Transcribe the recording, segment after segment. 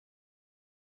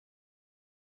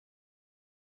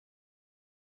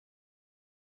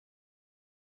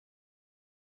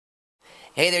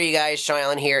Hey there you guys,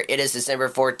 Shaun here. It is December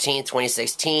 14th,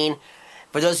 2016.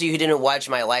 For those of you who didn't watch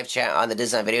my live chat on the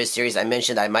Disney video series, I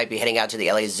mentioned I might be heading out to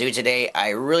the LA Zoo today.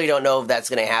 I really don't know if that's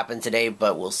going to happen today,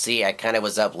 but we'll see. I kind of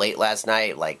was up late last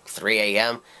night, like 3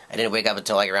 a.m. I didn't wake up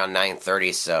until like around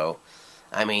 9:30, so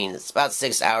I mean, it's about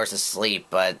 6 hours of sleep,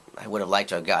 but I would have liked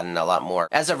to have gotten a lot more.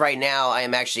 As of right now, I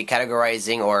am actually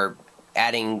categorizing or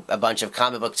adding a bunch of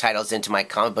comic book titles into my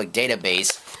comic book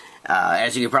database.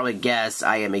 As you can probably guess,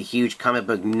 I am a huge comic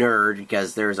book nerd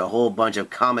because there's a whole bunch of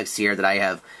comics here that I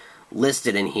have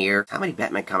listed in here. How many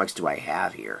Batman comics do I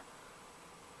have here?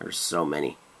 There's so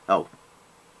many. Oh,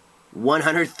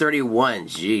 131.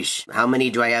 Jeesh. How many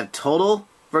do I have total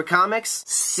for comics?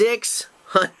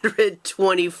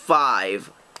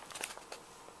 625.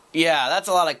 Yeah, that's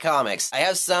a lot of comics. I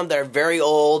have some that are very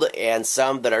old and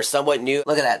some that are somewhat new.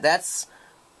 Look at that. That's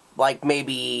like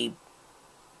maybe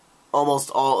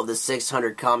almost all of the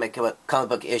 600 comic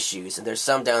book issues, and there's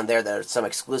some down there that are some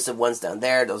exclusive ones down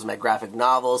there. Those are my graphic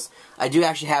novels. I do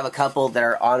actually have a couple that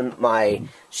are on my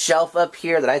shelf up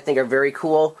here that I think are very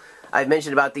cool. I've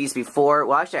mentioned about these before.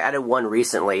 Well, actually I added one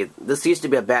recently. This used to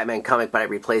be a Batman comic, but I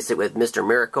replaced it with Mr.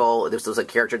 Miracle. This was a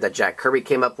character that Jack Kirby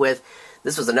came up with.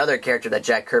 This was another character that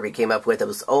Jack Kirby came up with. It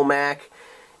was OMAC,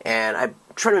 and I'm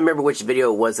trying to remember which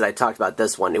video it was that I talked about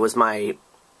this one. It was my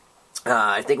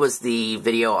I think it was the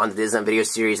video on the Disney video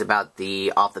series about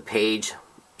the Off the Page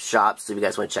shop, so if you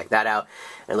guys want to check that out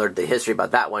and learn the history about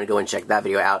that one, go and check that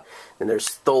video out. Then there's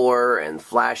Thor and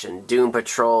Flash and Doom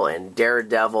Patrol and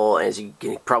Daredevil, and as you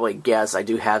can probably guess, I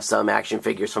do have some action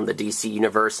figures from the DC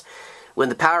universe. When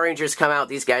the Power Rangers come out,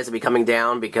 these guys will be coming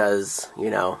down because,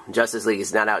 you know, Justice League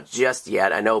is not out just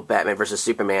yet. I know Batman vs.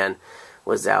 Superman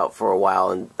was out for a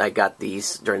while, and I got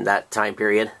these during that time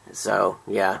period. So,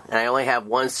 yeah. And I only have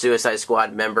one Suicide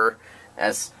Squad member.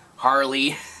 That's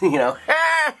Harley, you know.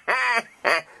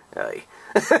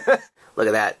 Look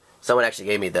at that. Someone actually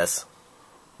gave me this.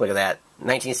 Look at that.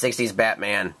 1960s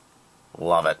Batman.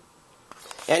 Love it.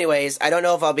 Anyways, I don't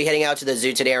know if I'll be heading out to the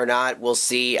zoo today or not. We'll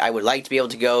see. I would like to be able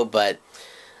to go, but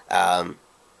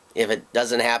if it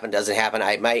doesn't happen,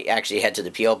 I might actually head to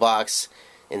the P.O. Box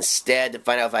instead to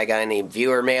find out if I got any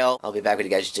viewer mail. I'll be back with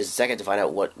you guys in just a second to find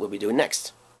out what we'll be doing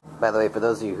next. By the way, for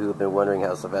those of you who have been wondering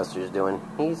how Sylvester's doing,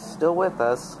 he's still with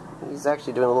us. He's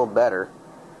actually doing a little better.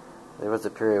 There was a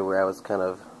period where I was kind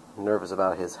of nervous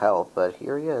about his health, but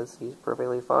here he is. He's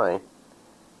perfectly fine.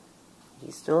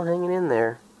 He's still hanging in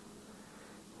there.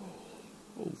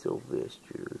 Hey,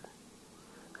 Sylvester.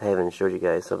 I haven't showed you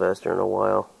guys Sylvester in a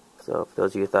while, so for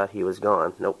those of you who thought he was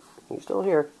gone, nope, he's still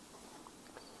here.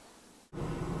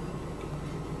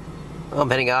 Well, I'm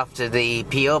heading off to the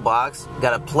P.O. Box.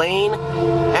 Got a plane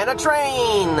and a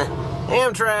train!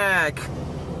 Amtrak!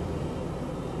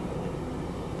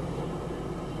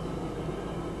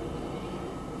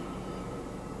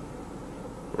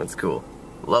 That's cool.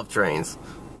 Love trains.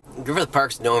 Griffith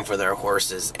Park's known for their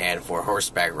horses and for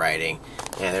horseback riding.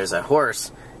 And there's a horse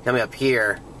coming up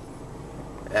here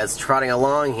that's trotting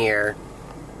along here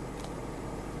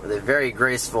with a very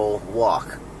graceful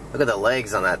walk. Look at the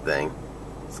legs on that thing.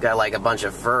 It's got like a bunch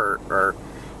of fur or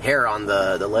hair on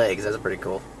the legs. That's pretty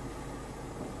cool.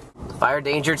 Fire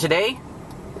danger today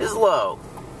is low.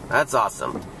 That's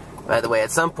awesome. By the way, at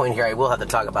some point here I will have to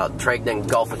talk about Tregnan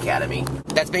Golf Academy.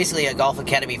 That's basically a golf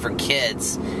academy for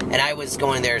kids, and I was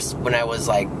going there when I was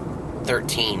like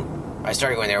 13. I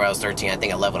started going there when I was 13. I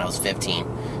think I left when I was 15.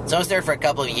 So I was there for a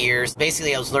couple of years.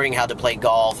 Basically, I was learning how to play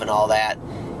golf and all that.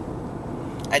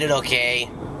 I did okay.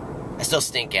 I still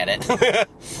stink at it.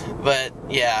 But,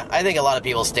 yeah, I think a lot of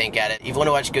people stink at it. If you want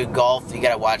to watch good golf, you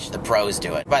gotta watch the pros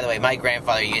do it. By the way, my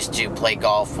grandfather used to play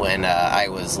golf when I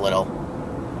was little.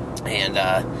 And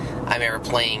I remember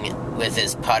playing with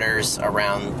his putters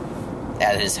around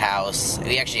at his house.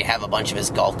 We actually have a bunch of his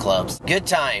golf clubs. Good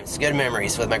times, good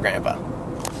memories with my grandpa.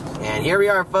 And here we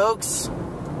are, folks.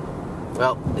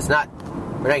 Well, we're not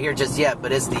here just yet,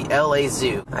 but it's the LA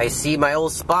Zoo. I see my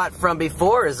old spot from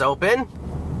before is open.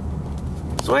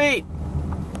 Sweet!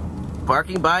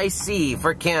 Parking by C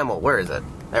for camel. Where is it?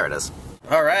 There it is.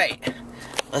 Alright,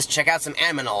 let's check out some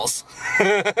animals. So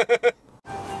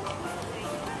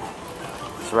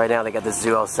right now they got the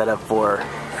zoo all set up for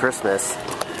Christmas.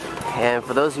 And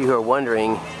for those of you who are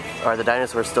wondering, are the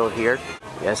dinosaurs still here?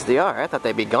 Yes, they are. I thought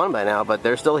they'd be gone by now, but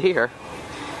they're still here.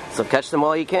 So catch them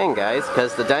while you can, guys,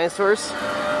 because the dinosaurs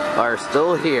are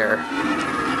still here.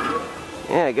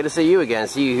 Yeah, good to see you again.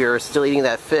 See you here still eating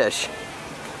that fish.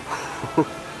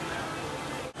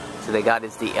 So they got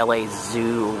is the LA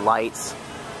Zoo lights.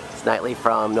 It's nightly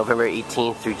from November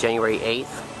 18th through January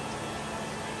 8th.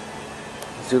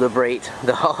 Celebrate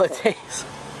the holidays.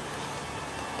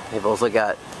 They've also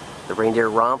got the reindeer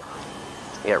romp.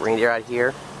 We got reindeer out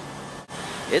here.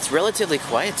 It's relatively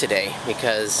quiet today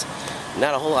because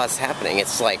not a whole lot's happening.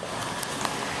 It's like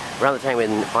around the time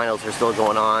when finals are still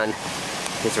going on.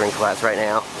 Kids are in class right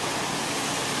now.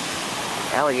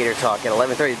 Alligator talk at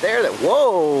 11:30. There,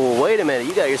 whoa, wait a minute,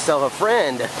 you got yourself a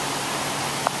friend.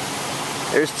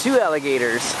 There's two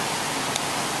alligators.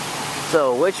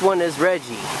 So, which one is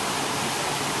Reggie?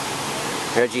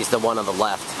 Reggie's the one on the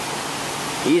left.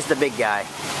 He's the big guy.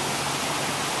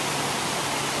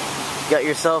 Got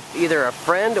yourself either a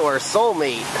friend or a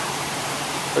soulmate.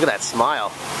 Look at that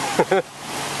smile.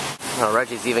 Oh,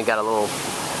 Reggie's even got a little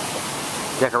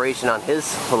decoration on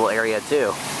his little area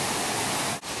too.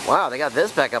 Wow, they got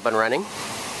this back up and running.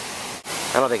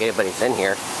 I don't think anybody's in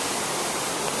here.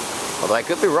 Although I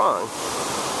could be wrong.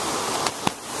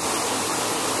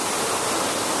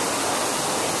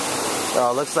 Oh,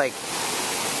 it looks like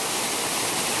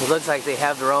they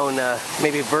have their own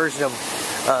maybe version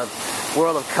of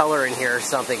World of Color in here or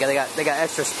something. They got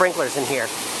extra sprinklers in here.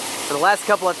 For the last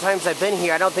couple of times I've been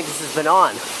here, I don't think this has been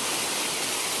on.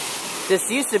 This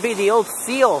used to be the old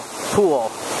seal pool,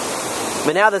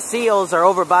 but now the seals are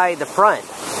over by the front.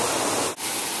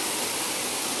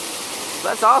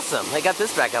 That's awesome. They got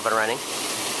this back up and running.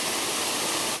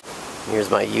 Here's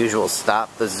my usual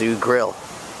stop, the Zoo Grill.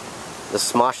 The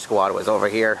Smosh Squad was over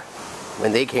here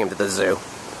when they came to the zoo.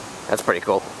 That's pretty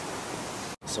cool.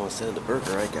 So instead of the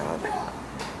burger, I got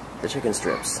the chicken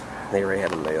strips. They already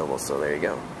had them available, so there you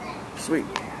go. Sweet.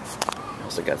 I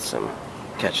also got some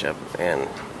ketchup and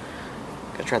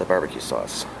gotta try the barbecue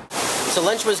sauce. So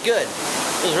lunch was good.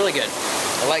 It was really good.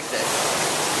 I liked it.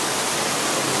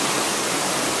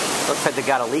 Looks like they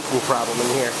got a leaking problem in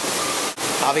here.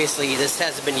 Obviously, this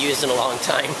hasn't been used in a long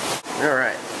time.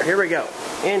 Alright, here we go.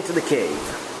 Into the cave.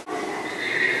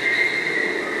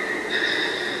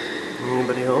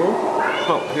 Anybody home?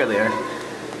 Oh, here they are.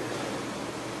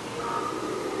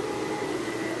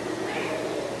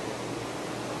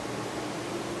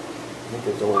 I think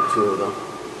there's only two of them.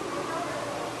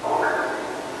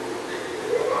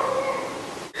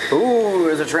 Ooh,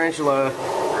 there's a tarantula.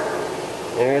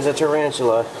 There's a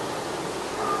tarantula.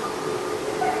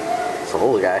 It's a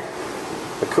little guy.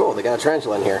 But cool, they got a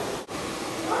tarantula in here.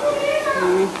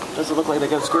 Doesn't look like they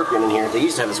got a scorpion in here. They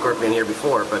used to have a scorpion here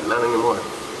before, but not anymore.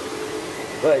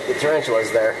 But the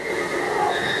tarantula's there.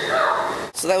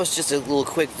 So that was just a little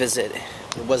quick visit.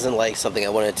 It wasn't like something I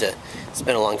wanted to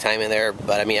spend a long time in there,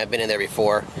 but I mean, I've been in there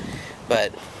before.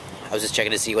 But I was just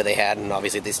checking to see what they had, and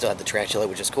obviously they still had the tarantula,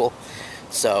 which is cool.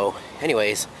 So,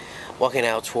 anyways, walking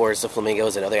out towards the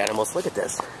flamingos and other animals. Look at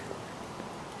this.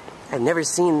 I've never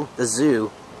seen the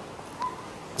zoo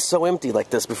so empty like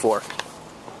this before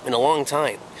in a long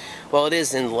time. Well, it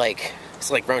is in like, it's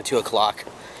like around 2 o'clock,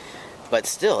 but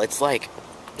still, it's like,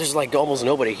 there's like almost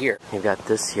nobody here. You've got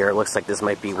this here. It looks like this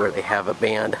might be where they have a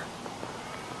band.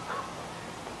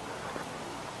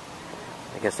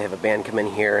 I guess they have a band come in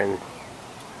here and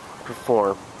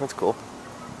perform. That's cool.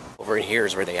 Over in here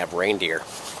is where they have reindeer.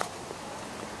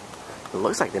 It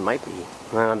looks like they might be.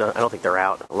 I don't think they're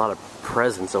out. A lot of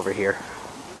presents over here.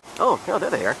 Oh, there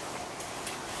they are.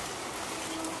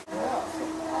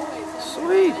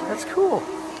 Sweet, that's cool.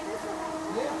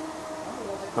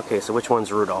 Okay, so which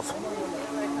one's Rudolph?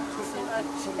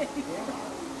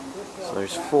 So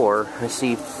there's 4. I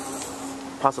see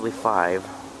possibly 5.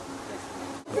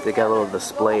 They got a little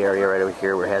display area right over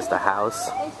here where it has the house.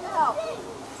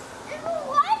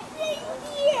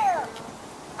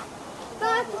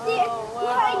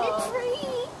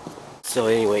 So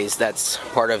anyways, that's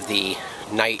part of the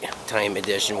nighttime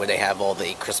edition where they have all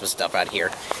the Christmas stuff out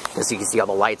here. As you can see all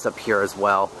the lights up here as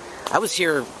well. I was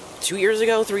here 2 years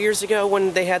ago, 3 years ago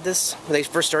when they had this, when they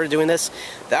first started doing this.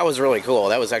 That was really cool.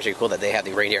 That was actually cool that they had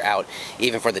the reindeer out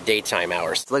even for the daytime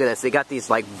hours. Look at this. They got these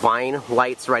like vine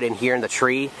lights right in here in the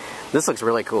tree. This looks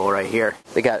really cool right here.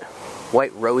 They got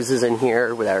white roses in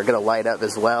here that are going to light up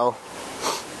as well.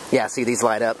 Yeah, see these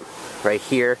light up right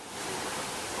here.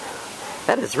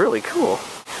 That is really cool.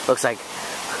 Looks like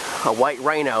a white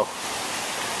rhino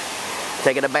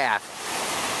taking a bath.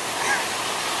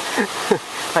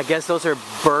 I guess those are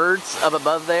birds up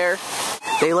above there.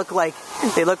 They look like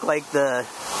the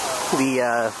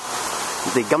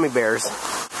gummy bears.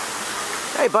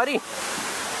 Hey, buddy.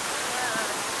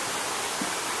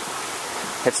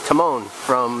 It's Timon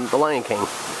from The Lion King.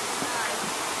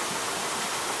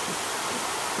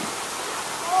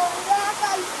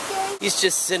 He's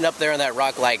just sitting up there on that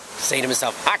rock like saying to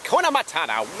himself, Hakuna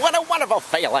Matata, what a wonderful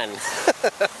feeling.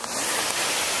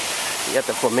 You got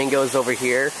the flamingos over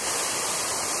here.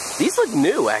 These look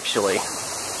new, actually.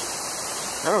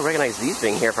 I don't recognize these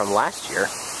being here from last year.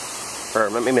 Or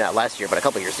maybe not last year, but a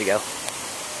couple years ago.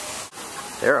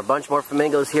 There are a bunch more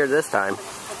flamingos here this time.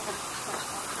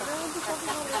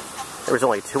 There was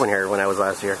only 2 in here when I was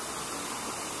last year.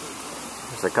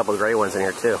 There's a couple of gray ones in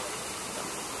here too.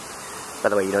 By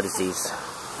the way, you notice these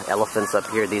elephants up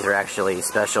here? These are actually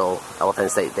special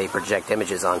elephants they project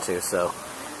images onto, so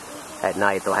at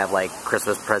night they'll have like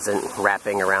Christmas present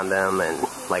wrapping around them and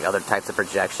like other types of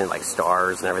projection like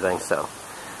stars and everything, so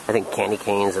I think candy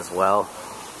canes as well.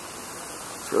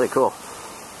 It's really cool.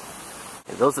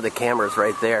 And those are the cameras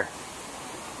right there.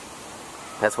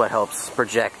 That's what helps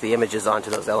project the images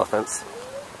onto those elephants.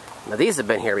 Now these have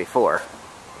been here before.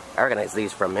 I organized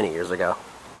these from many years ago.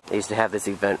 They used to have this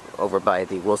event over by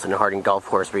the Wilson Harding Golf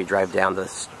Course where you drive down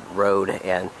this road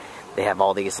and they have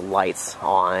all these lights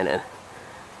on, and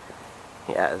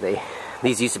yeah,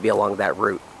 these used to be along that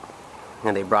route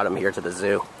and they brought them here to the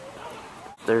zoo.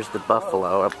 There's the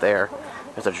buffalo up there.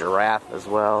 There's a giraffe as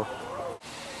well.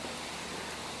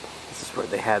 This is where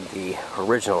they had the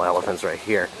original elephants right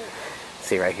here.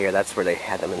 See right here, that's where they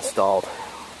had them installed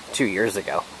 2 years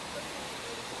ago.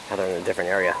 Now they're in a different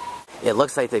area. It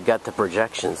looks like they've got the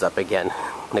projections up again.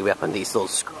 Maybe up on these little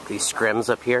scrims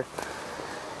up here.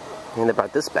 And they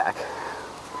brought this back.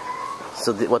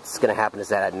 So what's going to happen is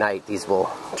that at night these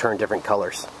will turn different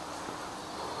colors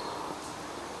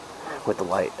with the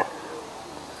light.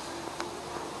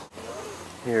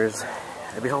 Here's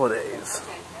Happy Holidays.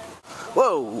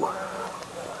 Whoa!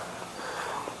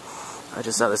 I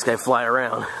just saw this guy fly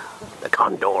around. The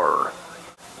condor. Look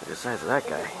at the size of that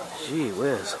guy. Gee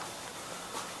whiz.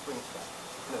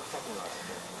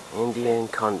 Indian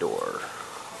condor.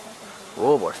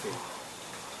 Whoa boy.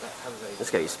 This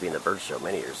guy used to be in the bird show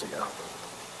many years ago.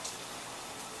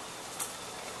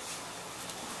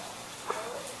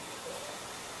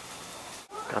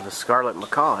 Got the scarlet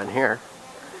macaw in here.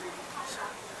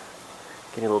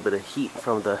 Getting a little bit of heat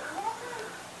from the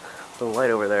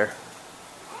light over there.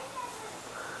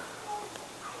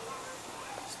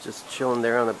 It's just chilling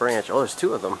there on the branch. Oh, there's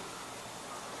 2 of them.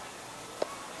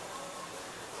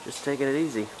 Just taking it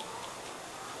easy.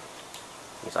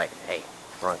 He's like, hey,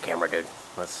 we're on camera, dude.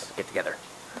 Let's get together.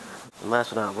 And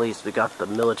last but not least, we got the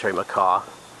military macaw.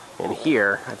 And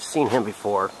here, I've seen him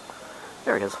before.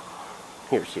 There he is.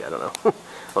 He or she, I don't know.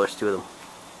 Oh, there's 2 of them.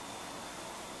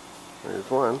 There's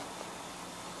one.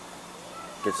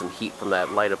 Get some heat from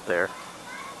that light up there.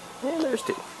 And there's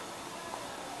 2.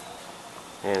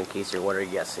 And in case you're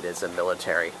wondering, yes, it is a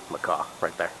military macaw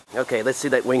right there. Okay, let's see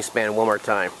that wingspan one more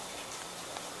time.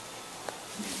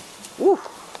 Woo!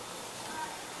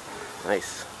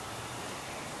 Nice.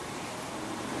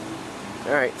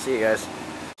 Alright, see you guys.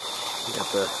 We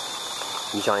got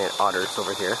the giant otters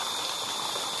over here.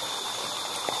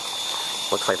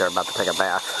 Looks like they're about to take a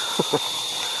bath.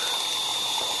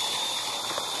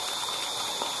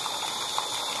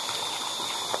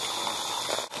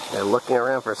 They're looking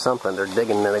around for something. They're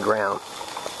digging in the ground.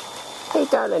 Hey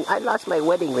darling, I lost my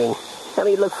wedding ring. Let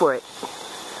me look for it.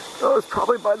 Oh, it's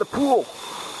probably by the pool.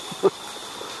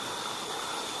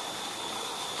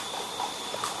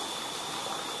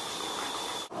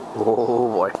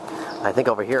 Oh boy. I think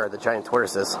over here are the giant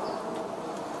tortoises.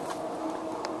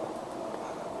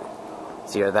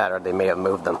 It's either that or they may have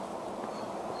moved them.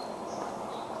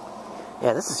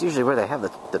 Yeah, this is usually where they have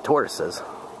the tortoises.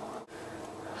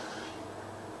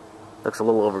 Looks a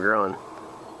little overgrown.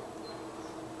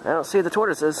 I don't see the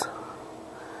tortoises.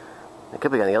 It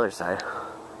could be on the other side.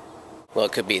 Well,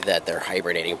 it could be that they're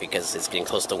hibernating because it's getting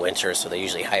close to winter, so they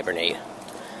usually hibernate.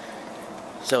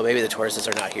 So maybe the tortoises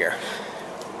are not here.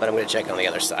 But I'm going to check on the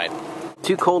other side.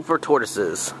 Too cold for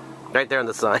tortoises. Right there on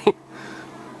the sign.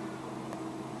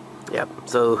 Yep,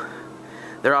 so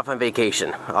they're off on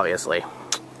vacation, obviously.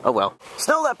 Oh well.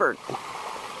 Snow leopard!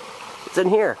 It's in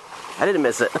here. I didn't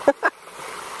miss it.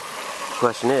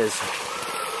 Question is,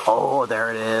 oh, there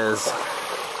it is.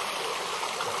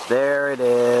 There it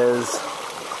is.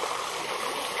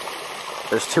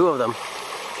 There's 2 of them.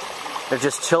 They're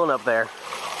just chilling up there.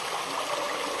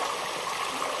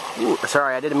 Ooh,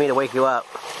 sorry, I didn't mean to wake you up.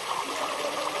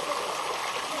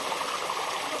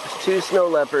 There's 2 snow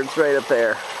leopards right up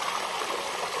there.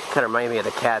 Kind of remind me of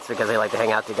the cats because they like to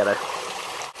hang out together.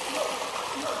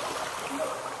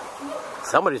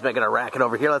 Somebody's making a racket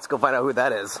over here. Let's go find out who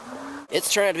that is.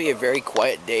 It's turned out to be a very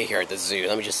quiet day here at the zoo,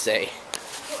 let me just say.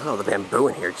 Oh, the bamboo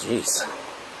in here, jeez.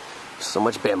 So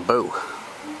much bamboo.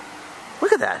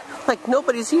 Look at that. Like,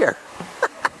 nobody's here. I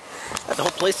have the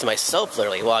whole place to myself,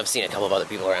 literally. Well, I've seen a couple of other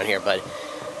people around here, but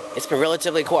it's been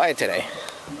relatively quiet today.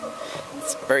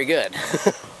 It's very good.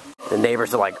 The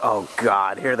neighbors are like, oh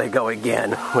God, here they go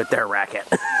again with their racket.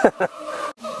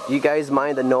 Do you guys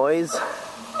mind the noise?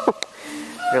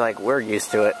 You're like, we're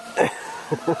used to it. These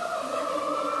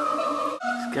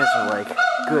guys are like,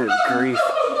 good grief.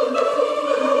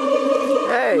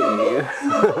 Hey!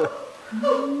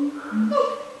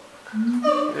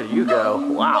 There you go.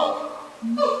 Wow.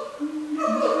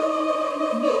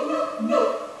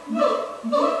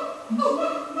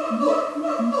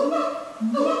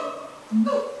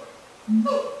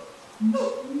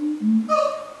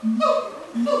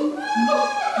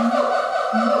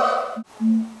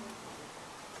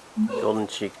 Golden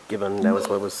cheek gibbon, that was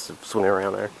what was swimming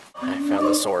around there. I found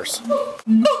the source. They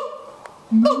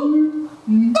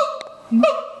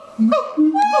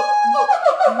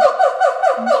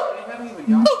haven't even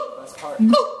gotten to the best part.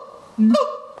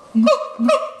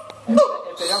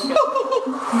 If they don't get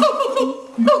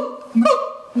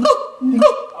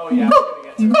oh yeah, we're gonna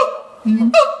get to it.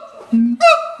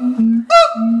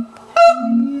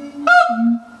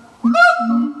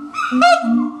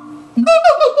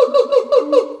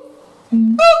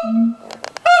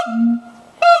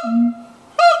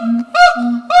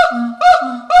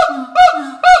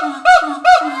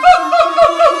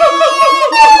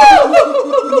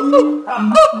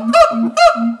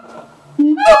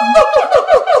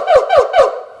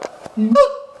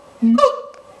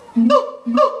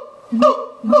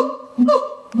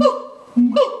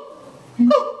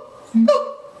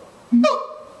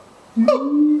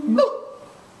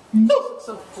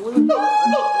 Some fluid.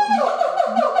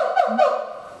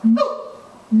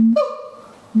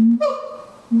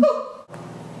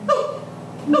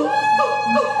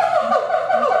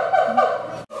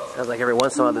 Sounds like every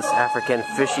once in a while this African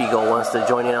fish eagle wants to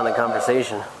join in on the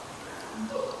conversation.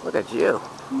 Look at you.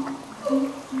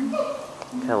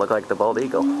 Kind of look like the bald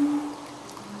eagle.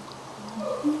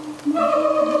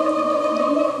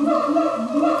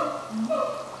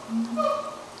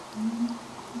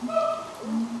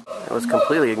 I was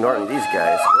completely ignoring these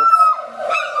guys. Whoops.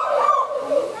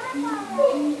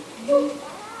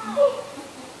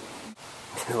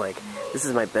 Like, this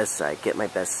is my best side. Get my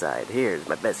best side. Here's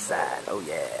my best side. Oh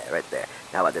yeah, right there.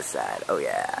 Now about this side. Oh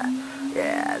yeah.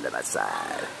 Yeah, the best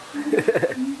side. I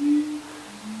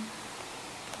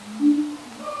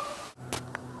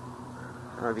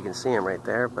don't know if you can see him right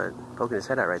there, but poking his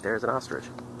head out right there is an ostrich.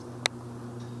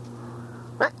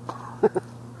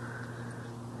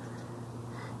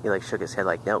 He like shook his head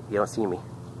like, nope, you don't see me.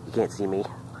 You can't see me.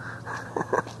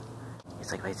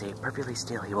 It's like if I say perfectly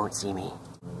still, you won't see me.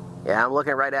 Yeah, I'm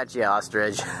looking right at you,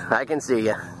 ostrich. I can see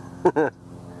you.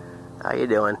 How you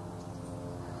doing?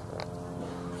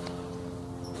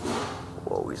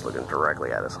 Whoa, he's looking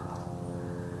directly at us.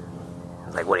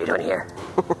 It's like, what are you doing here?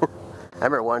 I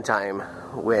remember one time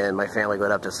when my family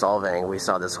went up to Solvang, we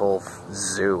saw this whole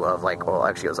zoo of like, well,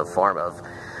 actually it was a farm of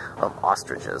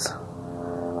ostriches.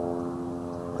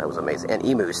 That was amazing. And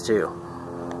emus too.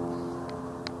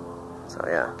 So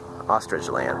yeah, ostrich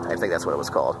land. I think that's what it was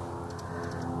called.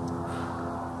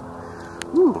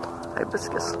 Ooh,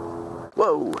 hibiscus.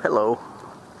 Whoa, hello.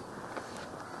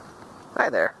 Hi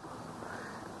there.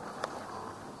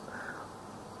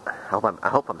 I hope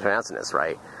I'm pronouncing this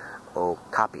right.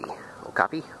 Okapi.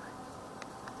 Okapi?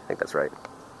 I think that's right.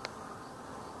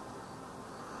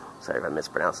 Sorry if I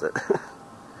mispronounced it.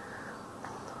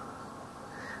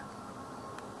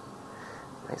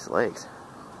 Nice legs.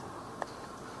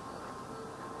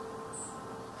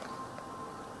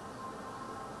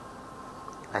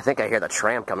 I think I hear the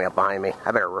tram coming up behind me.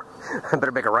 I better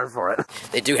make a run for it.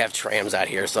 They do have trams out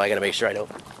here, so I gotta make sure I don't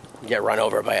get run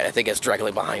over by it. I think it's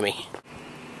directly behind me.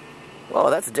 Whoa,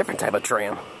 that's a different type of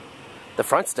tram. The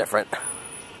front's different.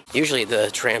 Usually the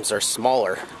trams are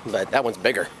smaller, but that one's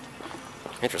bigger.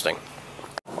 Interesting.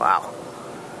 Wow.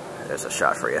 There's a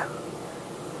shot for you.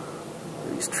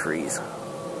 These trees.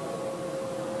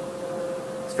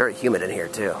 It's very humid in here,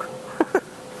 too.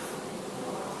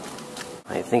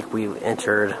 I think we've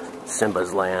entered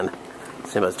Simba's land,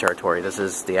 Simba's territory. This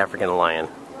is the African lion.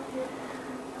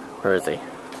 Where is he?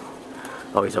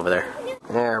 Oh, he's over there.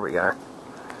 There we are.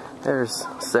 There's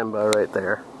Simba right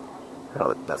there.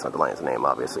 Oh, that's not the lion's name,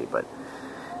 obviously, but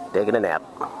taking a nap.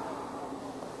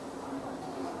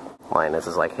 Lioness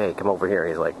is like, hey, come over here.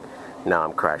 He's like, no,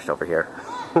 I'm crashed over here.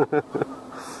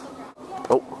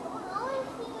 Oh,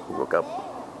 he woke up.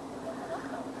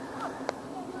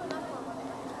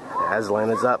 As the lion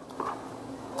is up.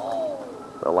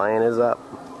 The lion is up.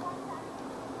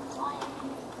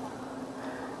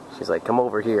 She's like, come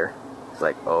over here. He's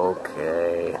like,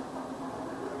 okay.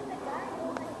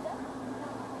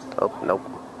 Oh, nope.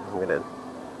 I'm gonna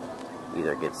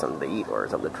either get something to eat or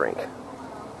something to drink.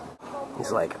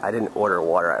 He's like, I didn't order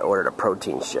water, I ordered a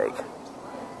protein shake.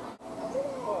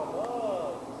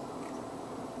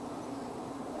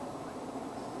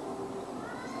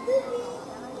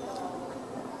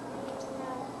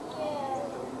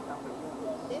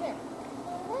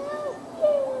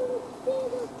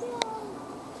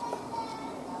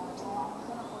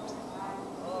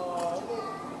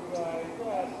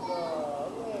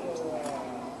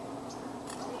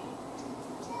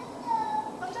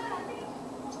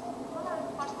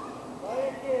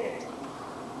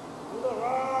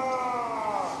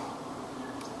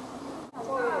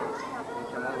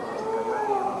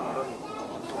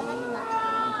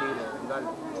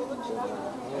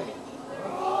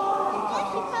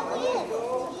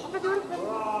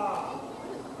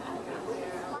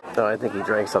 Oh, I think he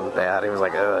drank something bad. He was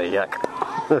like, oh,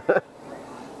 yuck.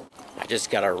 I just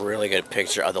got a really good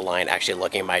picture of the lion actually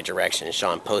looking in my direction.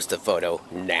 Shaun, post a photo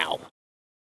now.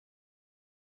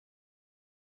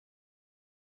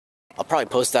 I'll probably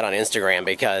post that on Instagram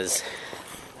because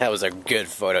that was a good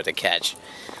photo to catch.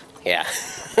 Yeah,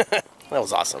 that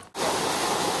was awesome.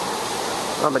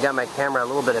 Well, I got my camera a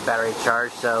little bit of battery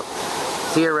charge, so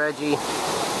see you, Reggie.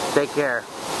 Take care.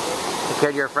 Take care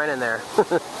of your friend in there.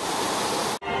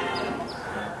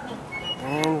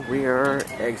 And we are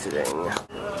exiting.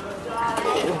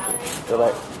 Go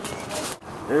back.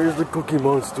 There's the Cookie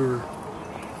Monster.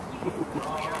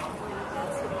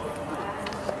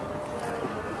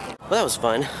 Well, that was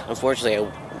fun. Unfortunately,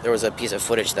 there was a piece of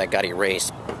footage that got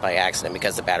erased by accident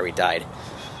because the battery died.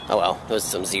 Oh well, it was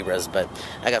some zebras, but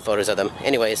I got photos of them.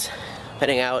 Anyways,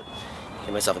 heading out,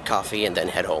 get myself a coffee, and then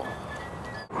head home.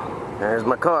 There's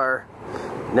my car.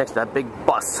 Next to that big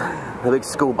bus, the big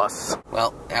school bus.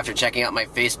 Well, after checking out my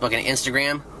Facebook and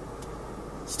Instagram,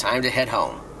 it's time to head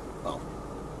home. Well,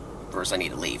 first I need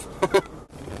to leave.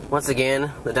 Once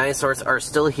again, the dinosaurs are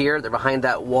still here. They're behind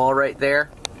that wall right there.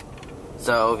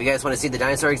 So if you guys want to see the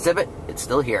dinosaur exhibit, it's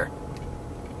still here.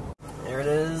 There it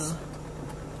is.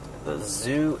 The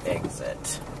zoo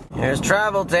exit. Here's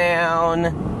Travel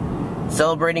Town,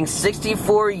 celebrating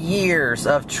 64 years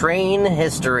of train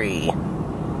history.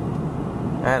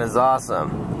 That is awesome.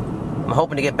 I'm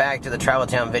hoping to get back to the Travel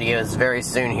Town videos very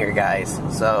soon here, guys.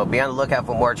 So be on the lookout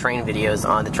for more train videos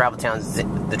on the Travel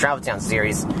Town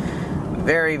series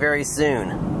very, very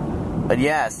soon. But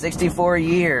yeah, 64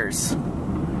 years.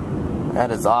 That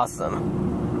is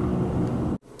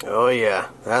awesome. Oh yeah,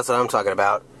 that's what I'm talking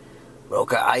about.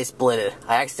 Mocha ice blended.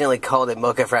 I accidentally called it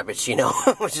mocha frappuccino,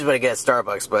 which is what I get at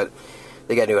Starbucks, but I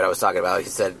think I knew what I was talking about. He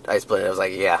said ice blended. I was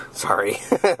like, yeah, sorry.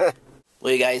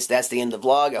 Well, you guys, that's the end of the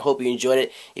vlog. I hope you enjoyed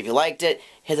it. If you liked it,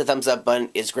 hit the thumbs up button.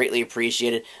 It's greatly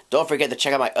appreciated. Don't forget to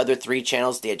check out my other 3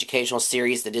 channels, the Educational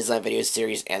Series, the Design Video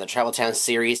Series, and the Travel Town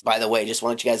Series. By the way, just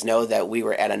want to let you guys know that we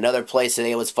were at another place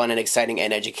today. It was fun and exciting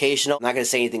and educational. I'm not going to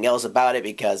say anything else about it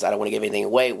because I don't want to give anything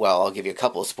away. Well, I'll give you a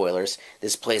couple of spoilers.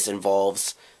 This place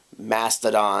involves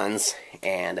mastodons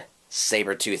and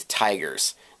saber-toothed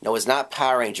tigers. No, it's not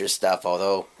Power Rangers stuff,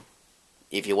 although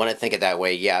if you want to think it that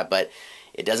way, yeah, but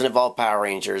it doesn't involve Power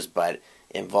Rangers, but it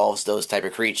involves those type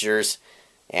of creatures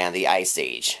and the Ice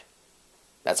Age.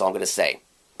 That's all I'm going to say.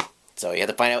 So you have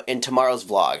to find out in tomorrow's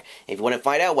vlog. If you want to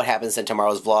find out what happens in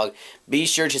tomorrow's vlog, be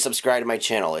sure to subscribe to my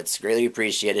channel. It's greatly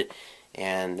appreciated.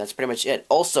 And that's pretty much it.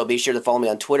 Also, be sure to follow me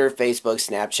on Twitter, Facebook,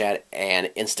 Snapchat, and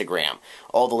Instagram.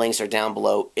 All the links are down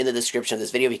below in the description of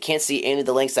this video. If you can't see any of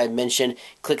the links I've mentioned,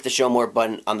 click the Show More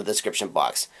button on the description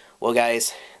box. Well,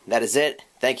 guys, that is it.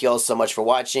 Thank you all so much for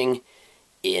watching.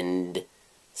 End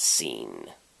scene.